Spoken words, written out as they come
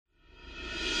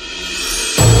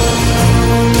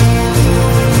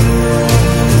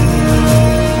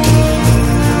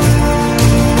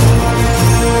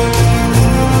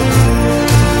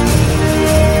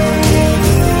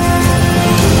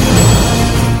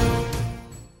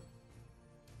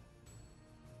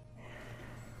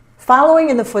Following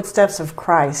in the footsteps of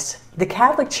Christ, the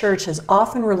Catholic Church has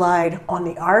often relied on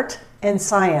the art and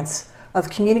science of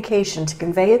communication to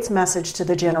convey its message to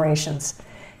the generations.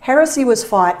 Heresy was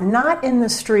fought not in the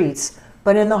streets,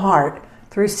 but in the heart,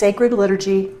 through sacred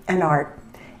liturgy and art.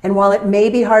 And while it may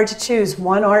be hard to choose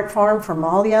one art form from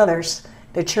all the others,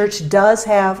 the Church does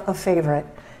have a favorite.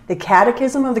 The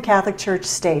Catechism of the Catholic Church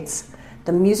states,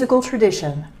 "The musical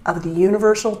tradition of the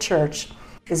universal Church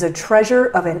is a treasure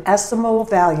of inestimable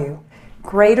value,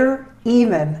 greater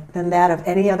even than that of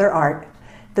any other art.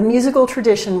 The musical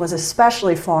tradition was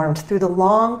especially formed through the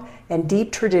long and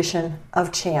deep tradition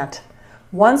of chant.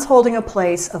 Once holding a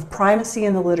place of primacy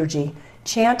in the liturgy,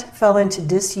 chant fell into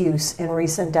disuse in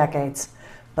recent decades,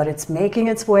 but it's making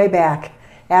its way back.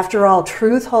 After all,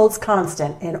 truth holds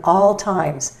constant in all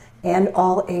times and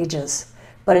all ages,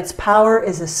 but its power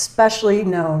is especially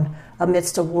known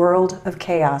amidst a world of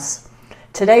chaos."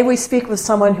 Today we speak with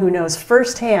someone who knows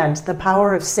firsthand the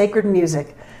power of sacred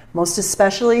music, most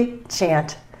especially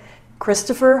chant.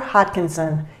 Christopher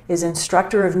Hodkinson is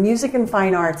instructor of music and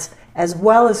fine arts as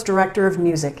well as director of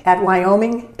music at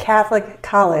Wyoming Catholic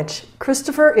College.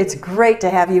 Christopher, it's great to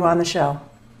have you on the show.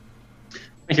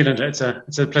 Thank you, Linda. It's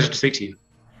a pleasure to speak to you.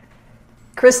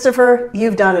 Christopher,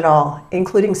 you've done it all,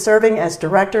 including serving as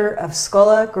director of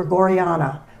Schola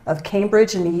Gregoriana of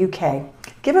Cambridge in the UK.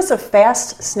 Give us a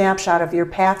fast snapshot of your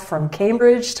path from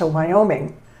Cambridge to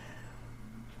Wyoming.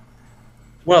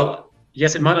 Well,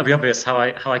 yes, it might not be obvious how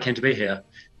I came to be here.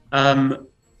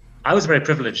 I was very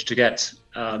privileged to get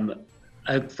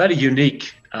a fairly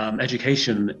unique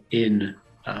education in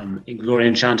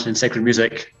Gregorian chant and sacred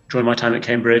music during my time at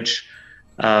Cambridge,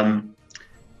 and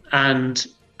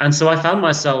so I found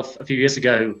myself a few years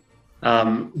ago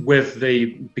with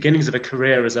the beginnings of a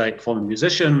career as a performing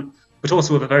musician, but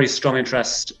also with a very strong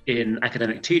interest in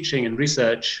academic teaching and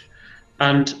research.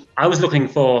 And I was looking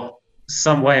for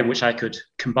some way in which I could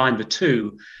combine the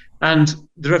two. And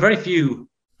there are very few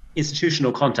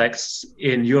institutional contexts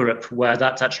in Europe where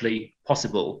that's actually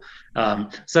possible.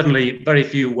 Certainly very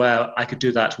few where I could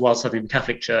do that while serving the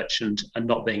Catholic Church and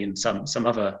not being in some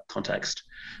other context.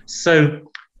 So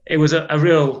it was a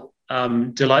real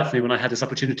delight for me when I had this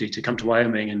opportunity to come to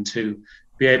Wyoming and to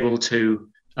be able to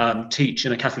teach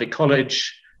in a Catholic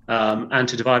college and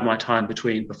to divide my time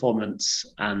between performance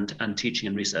and teaching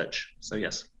and research. So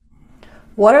yes.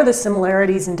 What are the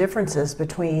similarities and differences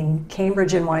between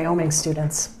Cambridge and Wyoming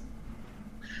students?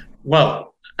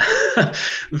 Well,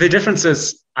 the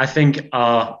differences I think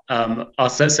are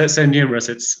so numerous.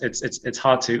 It's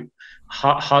hard to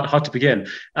begin.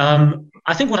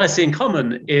 I think what I see in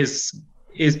common is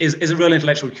a real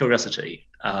intellectual curiosity.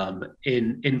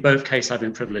 In both cases, I've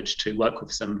been privileged to work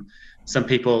with some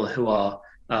people who are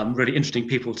really interesting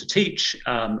people to teach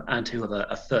and who have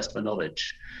a thirst for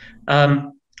knowledge.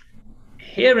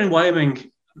 Here in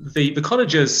Wyoming, the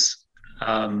college's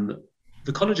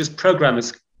program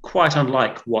is quite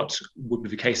unlike what would be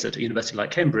the case at a university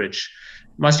like Cambridge.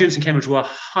 My students in Cambridge were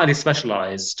highly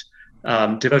specialized,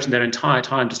 devoting their entire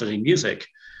time to studying music,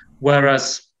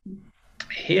 whereas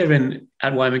here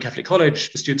at Wyoming Catholic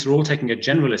College, the students are all taking a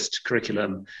generalist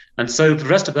curriculum, and so the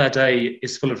rest of their day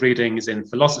is full of readings in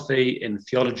philosophy, in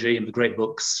theology, in the great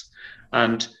books,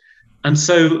 and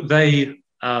so they're in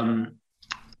a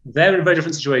very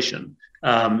different situation.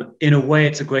 In a way,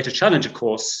 it's a greater challenge, of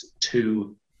course,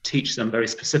 to teach them very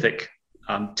specific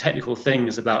technical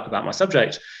things about my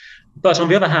subject. But on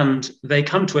the other hand, they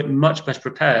come to it much better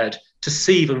prepared to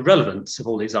see the relevance of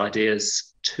all these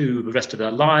ideas to the rest of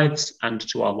their lives and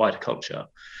to our wider culture.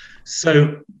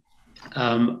 So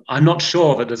I'm not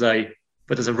sure that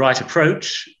there's a right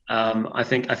approach. I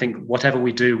think whatever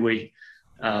we do,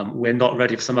 we're not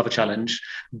ready for some other challenge.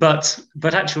 But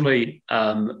actually,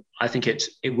 I think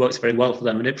it works very well for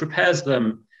them, and it prepares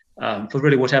them for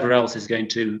really whatever else is going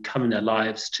to come in their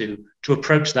lives to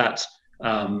approach that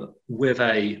with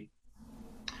a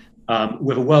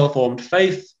well-formed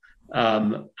faith,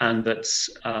 and that's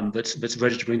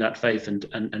ready to bring that faith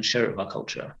and share it with our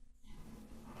culture.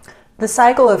 The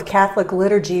cycle of Catholic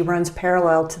liturgy runs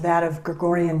parallel to that of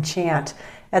Gregorian chant.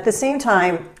 At the same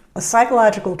time, a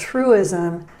psychological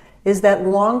truism is that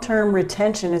long-term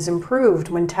retention is improved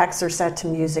when texts are set to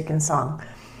music and song.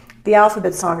 The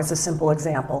alphabet song is a simple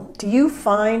example. Do you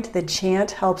find that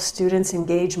chant helps students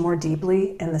engage more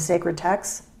deeply in the sacred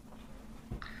texts?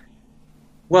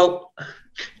 Well,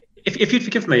 if you'd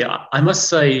forgive me, I must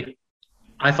say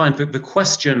I find that the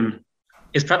question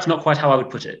is perhaps not quite how I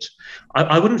would put it.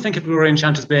 I wouldn't think of Gregorian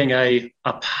chant as being a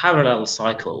parallel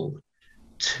cycle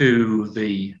to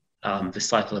the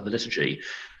cycle of the liturgy.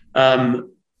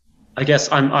 I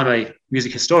guess I'm a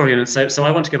music historian, and so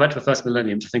I want to go back to the first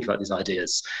millennium to think about these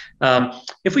ideas.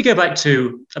 If we go back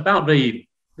to about the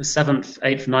 7th,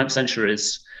 8th, 9th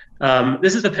centuries,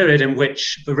 this is the period in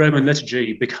which the Roman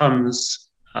liturgy becomes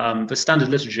the standard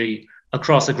liturgy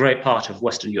across a great part of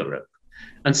Western Europe.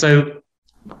 And so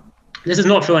this is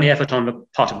not through any effort on the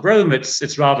part of Rome,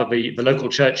 it's rather the local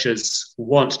churches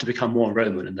want to become more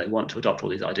Roman, and they want to adopt all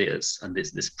these ideas and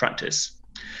this practice.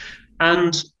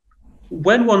 And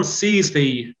when one sees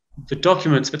the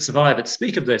documents that survive that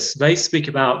speak of this, they speak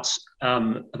about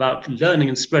learning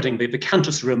and spreading the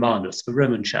Cantus Romanus, the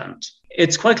Roman chant.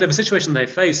 It's quite clear the situation they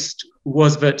faced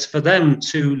was that for them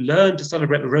to learn to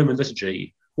celebrate the Roman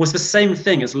liturgy was the same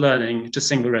thing as learning to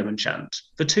sing the Roman chant.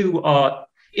 The two are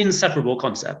inseparable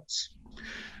concepts.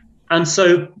 And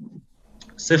so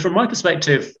from my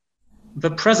perspective,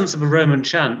 the presence of a Roman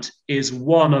chant is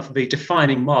one of the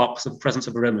defining marks of the presence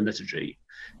of a Roman liturgy.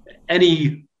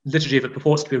 Any liturgy that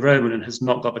purports to be Roman and has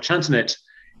not got the chant in it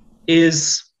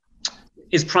is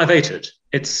privated.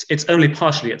 It's only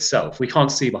partially itself. We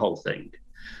can't see the whole thing.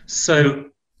 So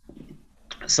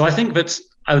I think that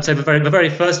I would say the very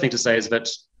first thing to say is that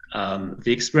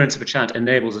the experience of a chant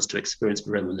enables us to experience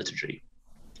the Roman liturgy.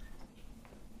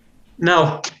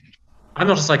 Now, I'm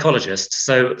not a psychologist,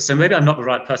 so maybe I'm not the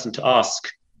right person to ask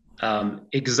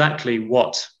exactly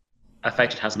what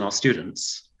effect it has on our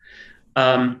students.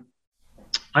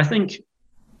 I think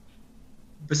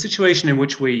the situation in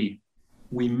which we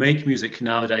make music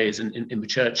nowadays in the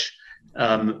church,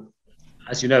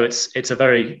 as you know, it's a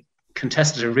very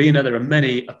contested arena. There are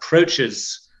many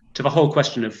approaches to the whole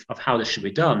question of how this should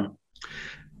be done.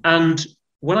 And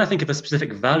when I think of a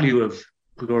specific value of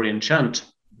Gregorian chant,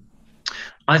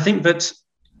 I think that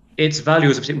its value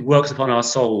is that it works upon our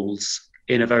souls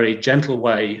in a very gentle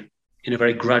way, in a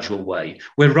very gradual way.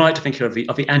 We're right to think of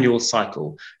the annual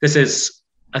cycle. This is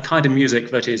a kind of music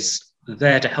that is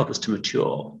there to help us to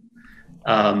mature.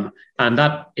 And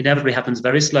that inevitably happens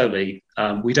very slowly.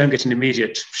 We don't get an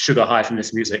immediate sugar high from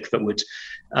this music that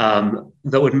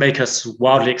would make us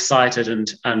wildly excited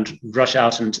and rush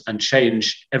out and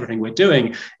change everything we're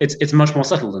doing. It's much more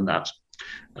subtle than that.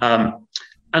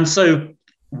 And so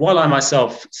while I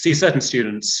myself see certain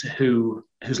students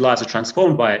whose lives are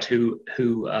transformed by it, who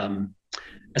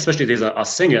especially these are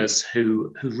singers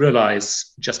who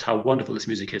realize just how wonderful this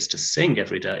music is to sing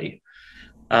every day,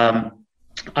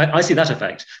 I see that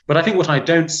effect. But I think what I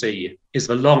don't see is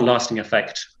the long-lasting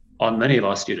effect on many of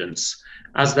our students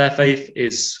as their faith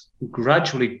is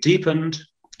gradually deepened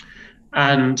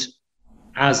and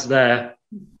as their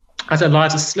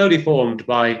lives are slowly formed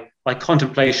by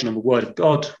contemplation on the Word of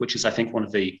God, which is, I think, one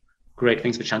of the great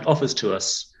things the chant offers to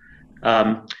us,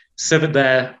 so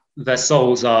that their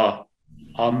souls are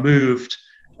moved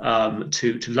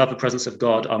to love the presence of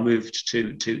God, are moved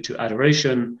to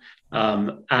adoration,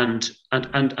 and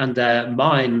their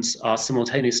minds are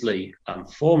simultaneously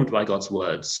formed by God's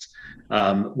words,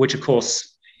 which of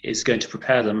course is going to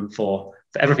prepare them for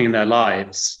everything in their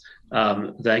lives.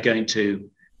 They're going to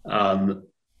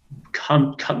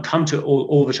come to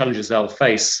all the challenges they'll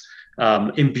face,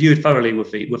 imbued thoroughly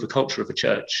with the culture of the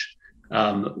church,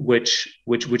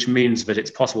 which means that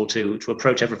it's possible to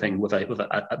approach everything with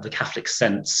the Catholic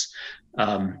sense,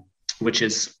 which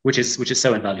is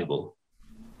so invaluable.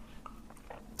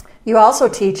 You also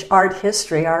teach art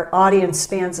history. Our audience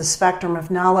spans a spectrum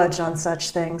of knowledge on such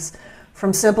things,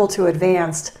 from simple to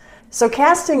advanced. So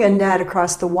casting a net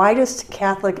across the widest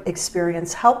Catholic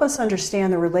experience, help us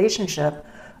understand the relationship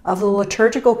of the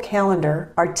liturgical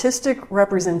calendar, artistic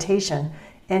representation,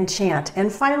 and chant.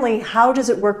 And finally, how does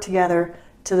it work together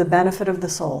to the benefit of the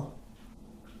soul?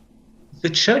 The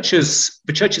church's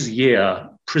year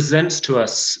presents to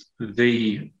us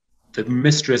the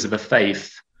mysteries of the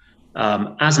faith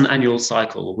as an annual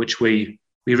cycle, which we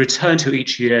return to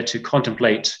each year to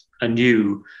contemplate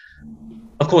anew.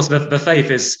 Of course, the faith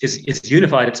is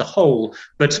unified, it's a whole,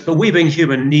 but we being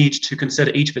human need to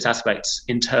consider each of its aspects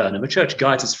in turn, and the church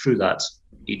guides us through that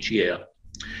each year.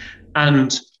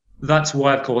 And that's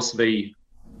why, of course, the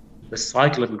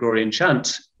cycle of Gregorian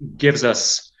chant gives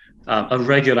us a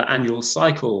regular annual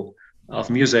cycle of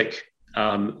music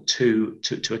to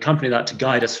accompany that, to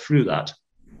guide us through that.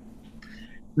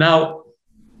 Now,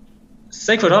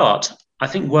 sacred art, I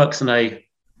think, works in a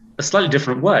slightly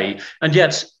different way, and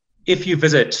yet if you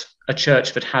visit a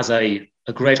church that has a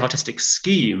great artistic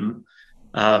scheme,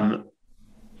 the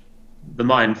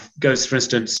mind goes, for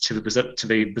instance, to the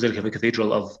Basilica of the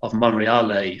Cathedral of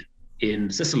Monreale in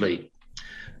Sicily.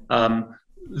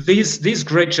 These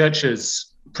great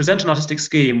churches present an artistic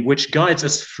scheme which guides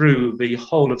us through the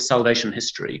whole of salvation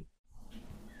history.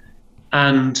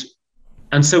 And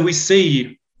And so we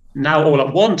see now all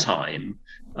at one time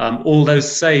all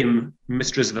those same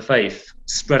mysteries of the faith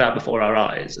spread out before our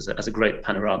eyes as a great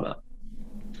panorama.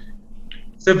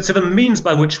 So the means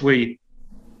by which we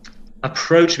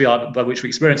approach the art, by which we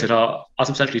experience it, are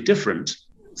substantially different.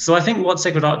 So I think what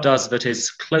sacred art does that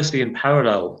is closely in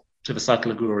parallel to the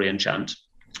cycle of Gregorian chant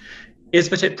is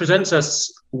that it presents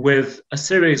us with a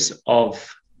series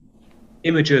of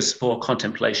images for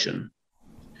contemplation.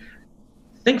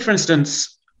 Think, for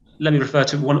instance, let me refer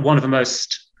to one of the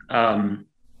most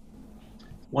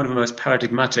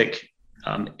paradigmatic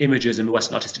images in the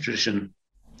Western artistic tradition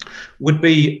would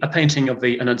be a painting of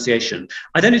the Annunciation.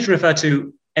 I don't need to refer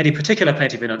to any particular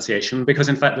painting of the Annunciation because,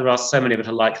 in fact, there are so many that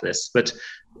are like this. But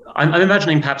I'm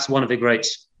imagining perhaps one of the great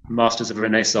masters of the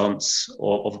Renaissance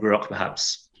or of Baroque,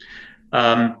 perhaps.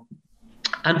 And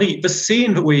the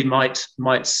scene that we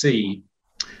might see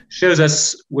shows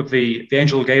us with the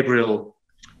angel Gabriel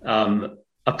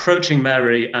approaching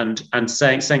Mary and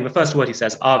saying the first word he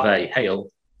says, Ave, hail.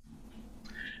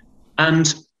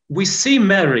 And we see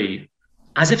Mary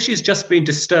as if she's just been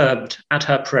disturbed at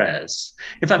her prayers.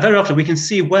 In fact, very often we can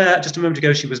see where just a moment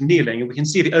ago she was kneeling, and we can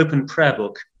see the open prayer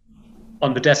book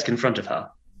on the desk in front of her.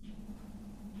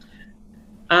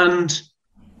 And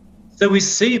so we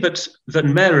see that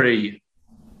Mary,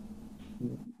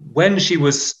 when she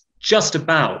was just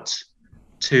about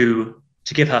to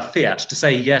give her fiat, to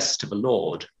say yes to the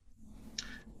Lord,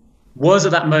 was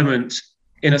at that moment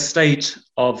in a state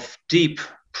of deep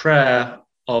prayer,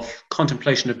 of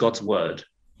contemplation of God's word.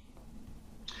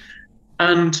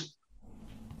 And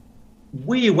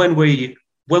when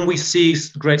we see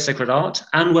great sacred art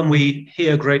and when we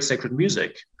hear great sacred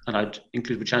music, and I'd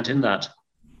include the chant in that,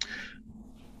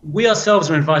 we ourselves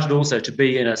are invited also to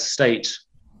be in a state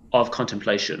of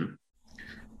contemplation,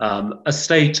 a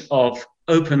state of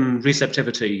open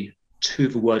receptivity to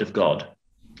the word of God.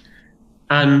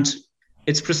 And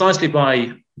it's precisely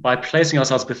by placing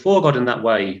ourselves before God in that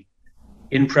way,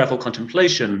 in prayerful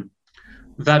contemplation,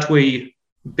 that we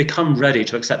become ready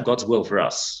to accept God's will for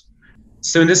us.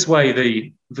 So in this way,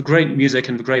 the great music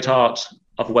and the great art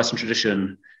of the Western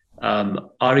tradition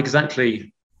are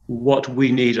exactly what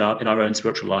we need in our own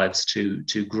spiritual lives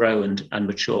to grow and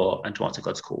mature and to answer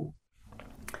God's call.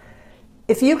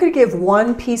 If you could give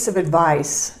one piece of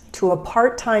advice to a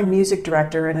part-time music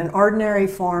director in an ordinary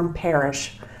farm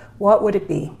parish, what would it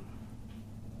be?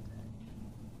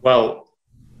 Well,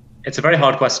 it's a very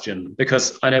hard question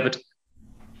because I know that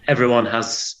everyone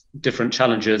has different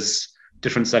challenges,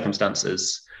 different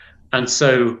circumstances. And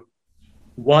so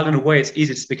while in a way it's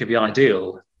easy to speak of the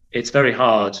ideal, it's very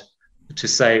hard to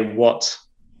say what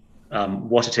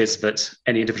it is that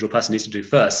any individual person needs to do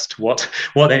first, what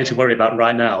they need to worry about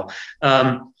right now.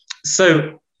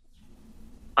 So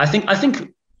I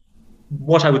think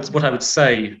what I would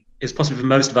say is possibly the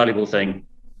most valuable thing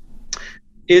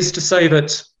is to say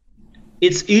that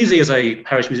it's easy as a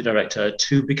parish music director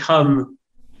to become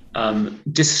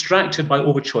distracted by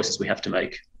all the choices we have to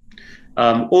make.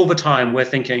 All the time we're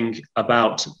thinking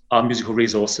about our musical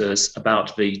resources,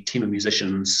 about the team of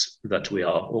musicians that we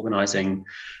are organizing,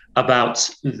 about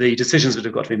the decisions that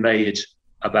have got to be made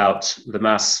about the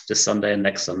Mass this Sunday and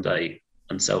next Sunday,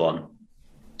 and so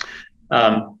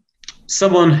on.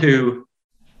 Someone who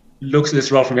looks at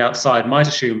this role from the outside might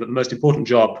assume that the most important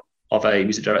job of a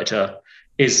music director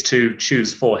is to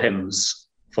choose 4 hymns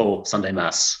for Sunday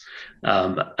Mass.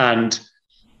 And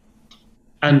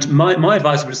my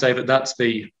advice would say that that's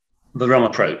the wrong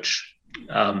approach,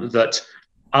 that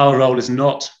our role is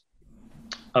not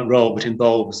a role that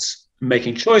involves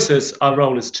making choices. Our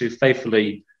role is to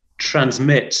faithfully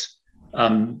transmit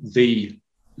the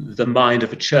mind of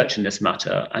the church in this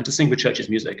matter and to sing the church's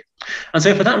music. And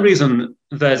so for that reason,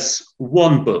 there's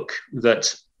one book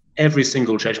that every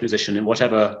single church musician in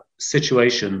whatever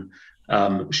situation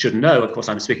should know. Of course,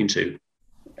 I'm speaking to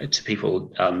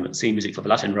people singing music for the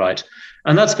Latin Rite,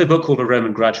 and that's the book called The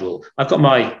Roman Gradual. I've got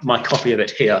my copy of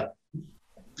it here,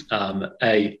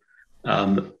 a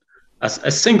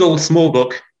single small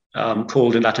book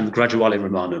called in Latin Graduale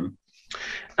Romanum,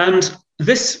 and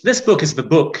this book is the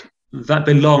book that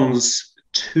belongs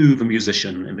to the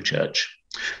musician in the church.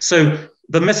 So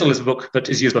the missal is a book that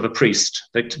is used by the priest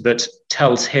that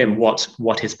tells him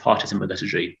what his part is in the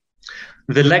liturgy.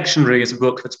 The lectionary is a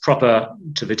book that's proper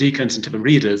to the deacons and to the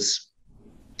readers.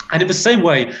 And in the same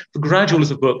way, the gradual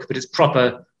is a book that is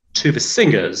proper to the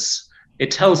singers.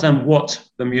 It tells them what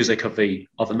the music of the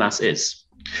Mass is.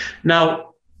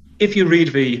 Now, if you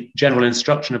read the general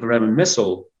instruction of the Roman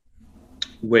Missal,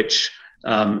 which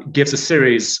gives a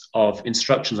series of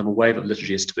instructions on the way that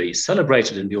liturgy is to be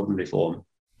celebrated in the ordinary form,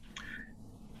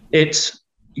 it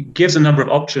gives a number of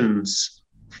options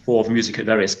for music at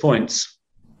various points.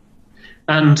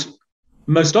 And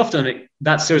most often,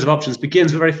 that series of options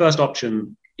begins, the very first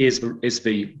option is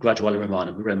the Graduale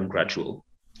Romana, the Roman gradual.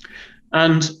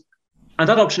 And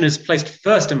that option is placed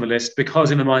first in the list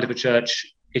because in the mind of the church,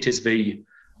 it's the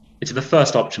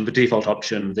first option, the default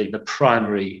option, the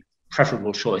primary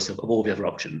preferable choice of all the other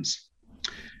options.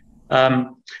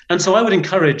 And so I would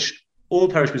encourage all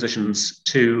parish musicians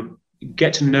to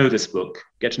get to know this book,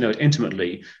 get to know it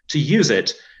intimately, to use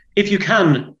it. If you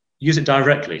can, use it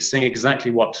directly, sing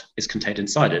exactly what is contained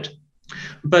inside it.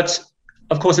 But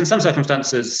of course, in some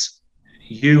circumstances,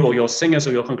 you or your singers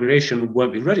or your congregation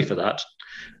won't be ready for that.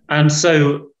 And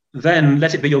so then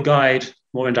let it be your guide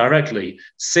more indirectly.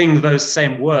 Sing those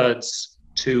same words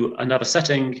to another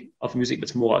setting of music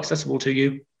that's more accessible to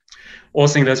you, or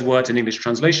sing those words in English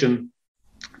translation.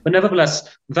 But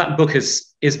nevertheless, that book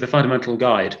is the fundamental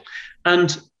guide.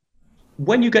 And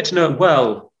when you get to know it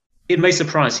well, it may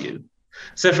surprise you.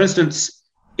 So for instance,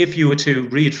 if you were to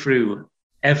read through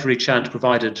every chant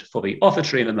provided for the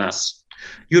offertory in the Mass,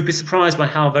 you would be surprised by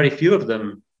how very few of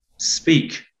them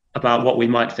speak about what we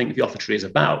might think the offertory is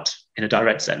about in a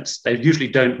direct sense. They usually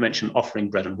don't mention offering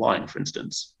bread and wine, for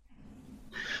instance.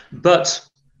 But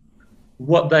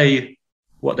what they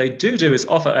do is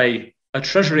offer a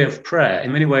treasury of prayer,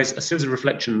 in many ways, a series of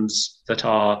reflections that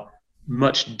are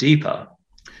much deeper.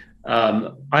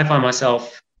 I find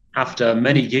myself, after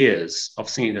many years of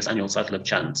singing this annual cycle of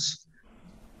chants,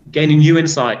 gaining new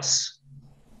insights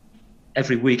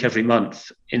every week, every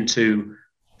month into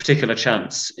particular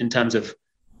chants in terms of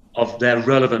their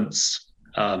relevance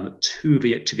to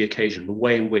the occasion, the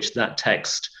way in which that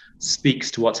text speaks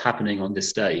to what's happening on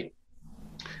this day.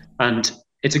 And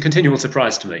it's a continual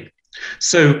surprise to me.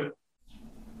 So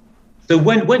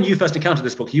when you first encounter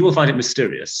this book, you will find it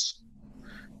mysterious.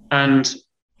 And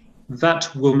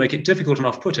that will make it difficult and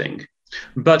off-putting.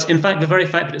 But in fact, the very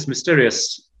fact that it's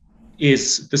mysterious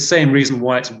is the same reason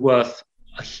why it's worth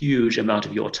a huge amount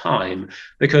of your time,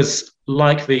 because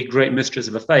like the great mysteries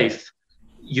of the faith,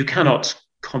 you cannot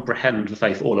comprehend the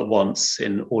faith all at once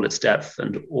in all its depth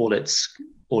and all its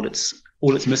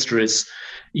mysteries.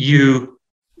 You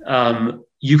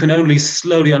can only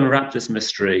slowly unwrap this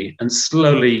mystery and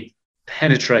slowly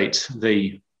penetrate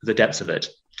the depths of it.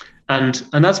 And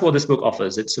that's what this book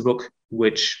offers. It's a book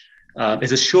which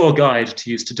is a sure guide to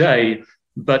use today,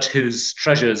 but whose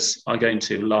treasures are going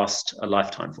to last a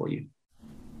lifetime for you.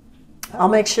 I'll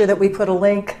make sure that we put a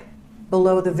link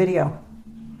below the video.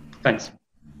 Thanks.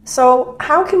 So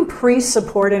how can priests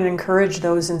support and encourage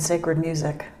those in sacred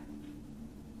music?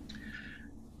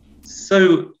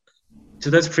 So to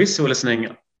those priests who are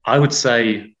listening, I would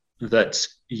say that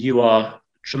you are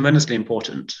tremendously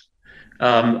important.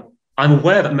 I'm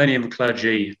aware that many of the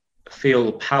clergy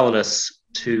feel powerless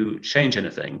to change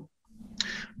anything,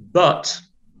 but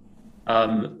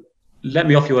let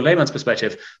me offer you a layman's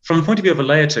perspective. From the point of view of a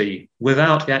laity,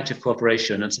 without the active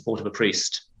cooperation and support of a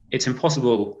priest, it's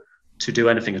impossible to do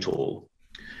anything at all.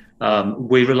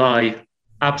 We rely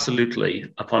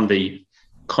absolutely upon the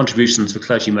contributions the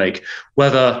clergy make,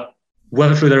 whether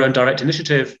through their own direct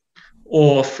initiative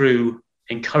or through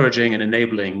encouraging and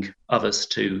enabling others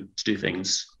to do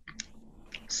things.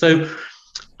 So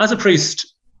as a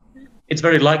priest, it's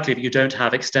very likely that you don't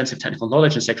have extensive technical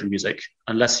knowledge in sacred music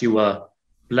unless you were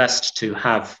blessed to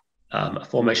have a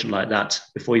formation like that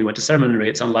before you went to seminary.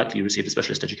 It's unlikely you received a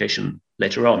specialist education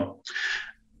later on.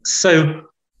 So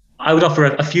I would offer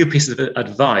a few pieces of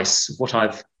advice, what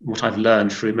I've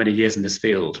learned through many years in this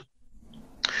field.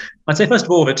 I'd say, first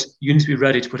of all, that you need to be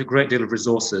ready to put a great deal of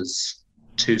resources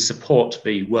to support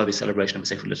the worthy celebration of the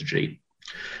sacred liturgy.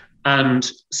 And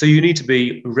so you need to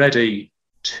be ready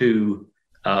to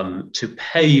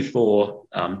pay for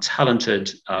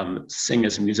talented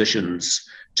singers and musicians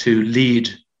to lead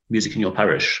music in your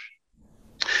parish.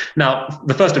 Now,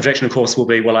 the first objection, of course, will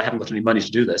be, well, I haven't got any money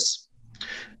to do this.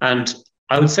 And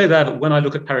I would say that when I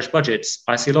look at parish budgets,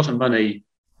 I see a lot of money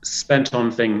spent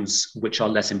on things which are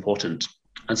less important.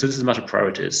 And so this is a matter of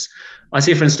priorities. I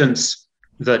see, for instance,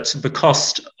 that the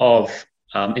cost of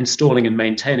installing and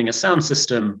maintaining a sound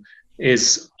system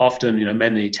is often,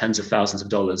 many tens of thousands of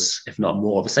dollars, if not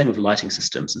more. The same with lighting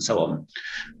systems and so on.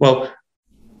 Well,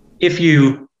 if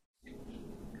you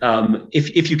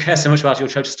care so much about your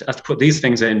church as to put these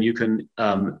things in, you can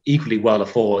equally well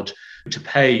afford to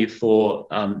pay for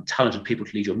talented people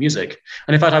to lead your music.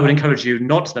 And in fact, I would encourage you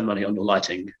not to spend money on your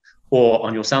lighting or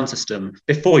on your sound system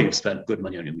before you've spent good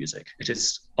money on your music. It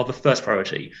is of the first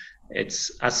priority.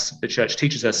 It's, as the church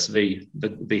teaches us, the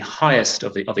highest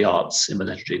of the arts in the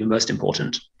liturgy, the most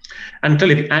important. And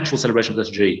clearly the actual celebration of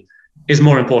liturgy is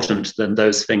more important than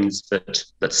those things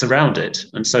that surround it.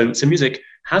 And so music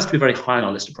has to be very high on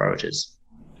our list of priorities.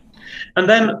 And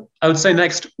then I would say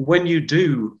next, when you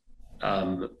do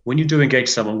engage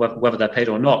someone, whether they're paid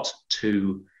or not,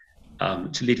 to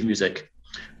lead with music,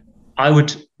 I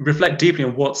would reflect deeply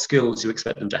on what skills you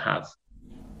expect them to have.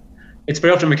 It's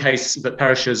very often the case that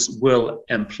parishes will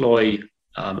employ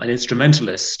an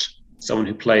instrumentalist, someone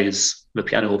who plays the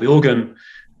piano or the organ,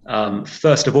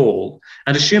 first of all,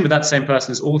 and assume that same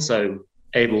person is also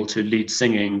able to lead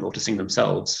singing or to sing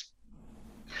themselves.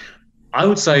 I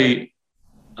would say,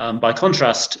 by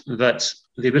contrast, that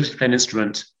the ability to play an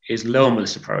instrument is low on the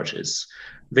list of priorities.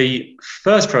 The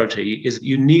first priority is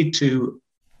you need to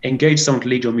engage someone to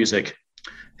lead your music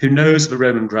who knows the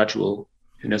Roman gradual,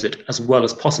 who knows it as well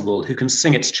as possible, who can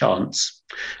sing its chants,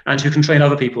 and who can train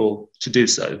other people to do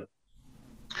so.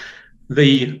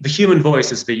 The human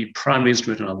voice is the primary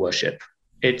instrument in our worship.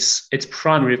 It's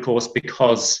primary, of course,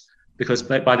 because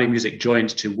by being music joined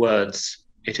to words,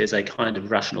 it is a kind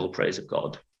of rational praise of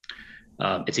God.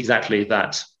 It's exactly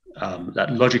that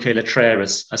logicae latrare,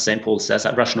 as St. Paul says,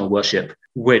 that rational worship,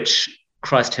 which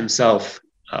Christ himself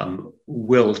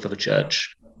willed for the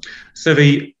church. So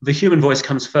the human voice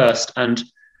comes first, and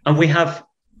we have,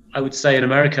 I would say, in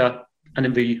America and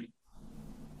in the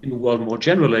world more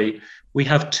generally, we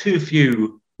have too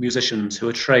few musicians who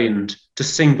are trained to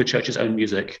sing the church's own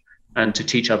music and to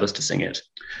teach others to sing it.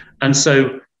 And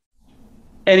so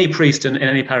any priest in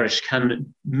any parish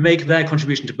can make their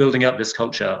contribution to building up this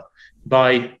culture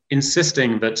by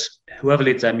insisting that whoever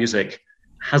leads their music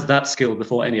has that skill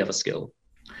before any other skill.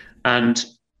 And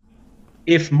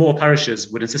if more parishes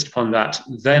would insist upon that,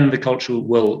 then the culture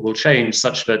will change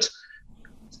such that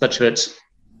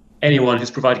anyone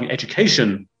who's providing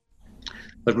education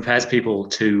that prepares people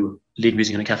to lead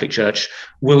music in a Catholic church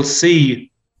will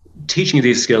see teaching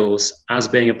these skills as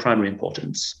being of primary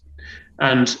importance.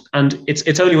 And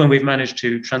it's only when we've managed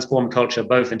to transform culture,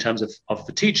 both in terms of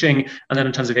the teaching and then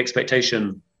in terms of the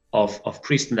expectation of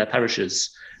priests in their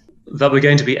parishes, that we're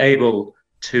going to be able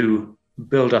to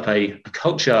build up a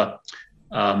culture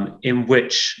in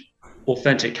which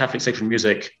authentic Catholic sacred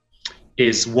music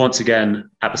is once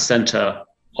again at the center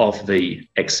of the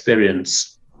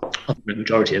experience of the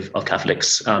majority of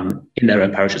Catholics in their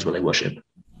own parishes where they worship.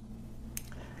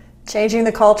 Changing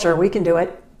the culture, we can do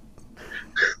it.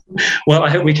 Well, I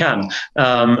hope we can.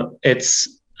 It's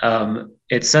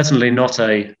certainly not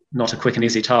a quick and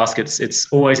easy task. It's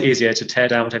always easier to tear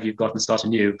down whatever you've got and start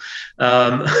anew.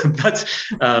 But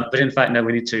in fact, no,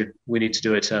 we need to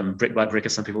do it brick by brick,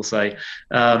 as some people say.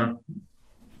 So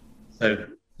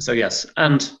yes,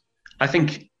 and I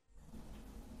think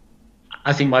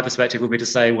my perspective would be to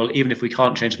say, well, even if we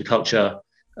can't change the culture,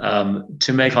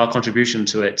 to make our contribution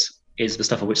to it is the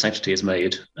stuff of which sanctity is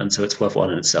made, and so it's worthwhile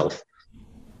in itself.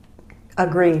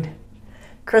 Agreed.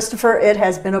 Christopher, it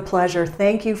has been a pleasure.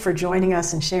 Thank you for joining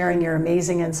us and sharing your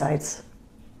amazing insights.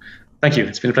 Thank you.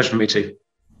 It's been a pleasure for me too.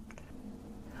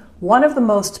 One of the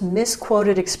most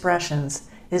misquoted expressions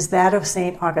is that of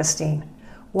St. Augustine.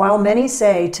 While many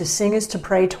say to sing is to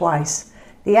pray twice,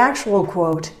 the actual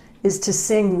quote is to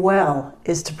sing well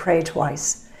is to pray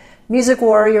twice. Music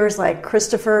warriors like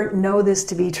Christopher know this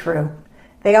to be true.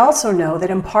 They also know that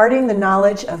imparting the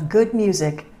knowledge of good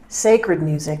music, sacred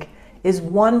music, is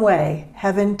one way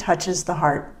heaven touches the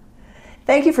heart.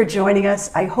 Thank you for joining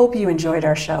us. I hope you enjoyed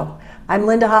our show. I'm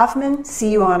Linda Hoffman.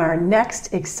 See you on our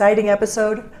next exciting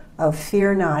episode of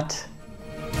Fear Not.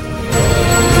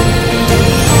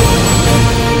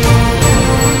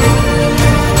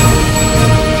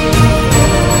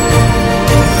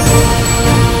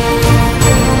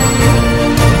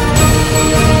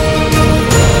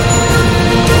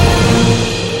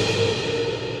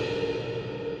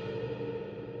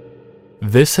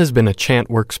 This has been a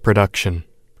Chantworks production.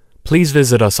 Please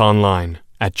visit us online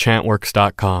at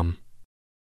chantworks.com.